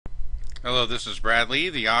Hello, this is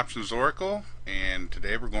Bradley, the Options Oracle, and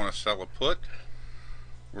today we're going to sell a put.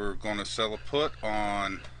 We're going to sell a put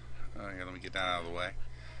on, here, let me get that out of the way.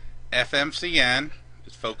 FMCN,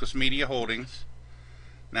 it's Focus Media Holdings.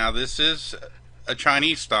 Now, this is a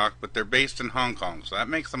Chinese stock, but they're based in Hong Kong, so that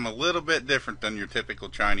makes them a little bit different than your typical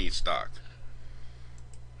Chinese stock.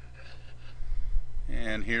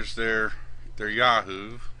 And here's their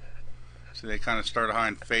Yahoo. So they kind of started high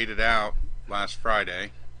and faded out last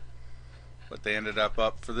Friday, but they ended up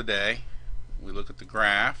for the day. We look at the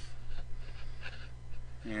graph,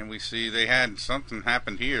 and we see they had something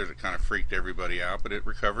happened here that kind of freaked everybody out, but it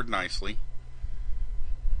recovered nicely.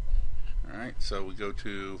 Alright, so we go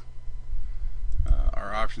to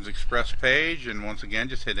our Options Express page, and once again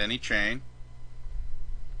just hit any chain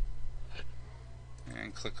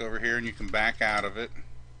and click over here, and you can back out of it.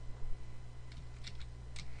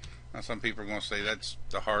 Now, some people are going to say that's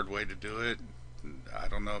the hard way to do it. I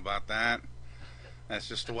don't know about that. That's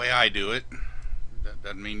just the way I do it. That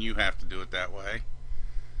doesn't mean you have to do it that way.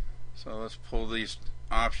 So let's pull these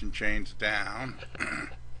option chains down.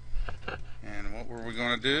 And what were we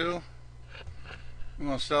going to do? We're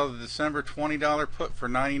going to sell the December $20 put for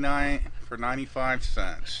 95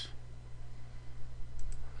 cents.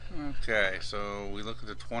 Okay, so we look at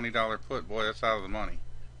the $20 put. Boy, that's out of the money.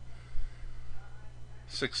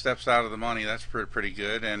 6 steps out of the money. That's pretty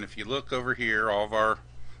good. And if you look over here, all of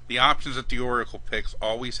the options that the Oracle picks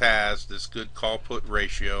always has this good call put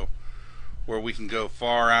ratio where we can go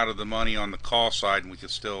far out of the money on the call side and we can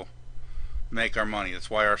still make our money. That's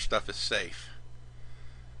why our stuff is safe.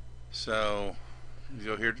 So we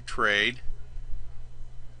go here to trade,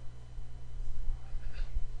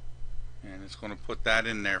 and it's going to put that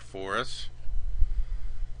in there for us,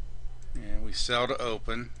 and we sell to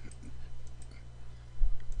open,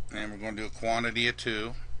 and we're going to do a quantity of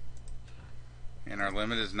 2, and our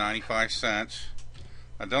limit is 95 cents.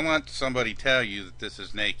 Now, don't let somebody tell you that this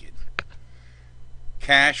is naked.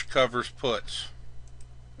 Cash covers puts,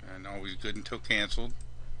 and always good until canceled.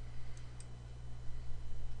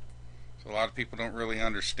 So a lot of people don't really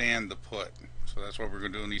understand the put, so that's what we're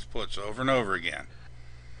going to do in these puts over and over again.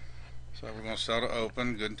 So we're going to sell to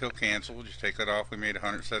open, good until canceled. Just take that off. We made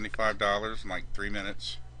 $175 in like 3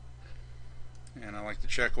 minutes. And I like to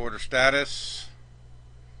check order status,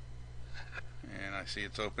 and I see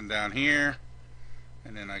it's open down here,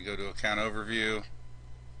 and then I go to account overview,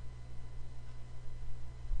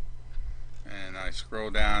 and I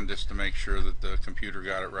scroll down just to make sure that the computer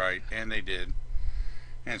got it right, and they did.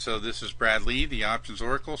 And so this is Bradley, the Options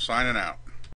Oracle, signing out.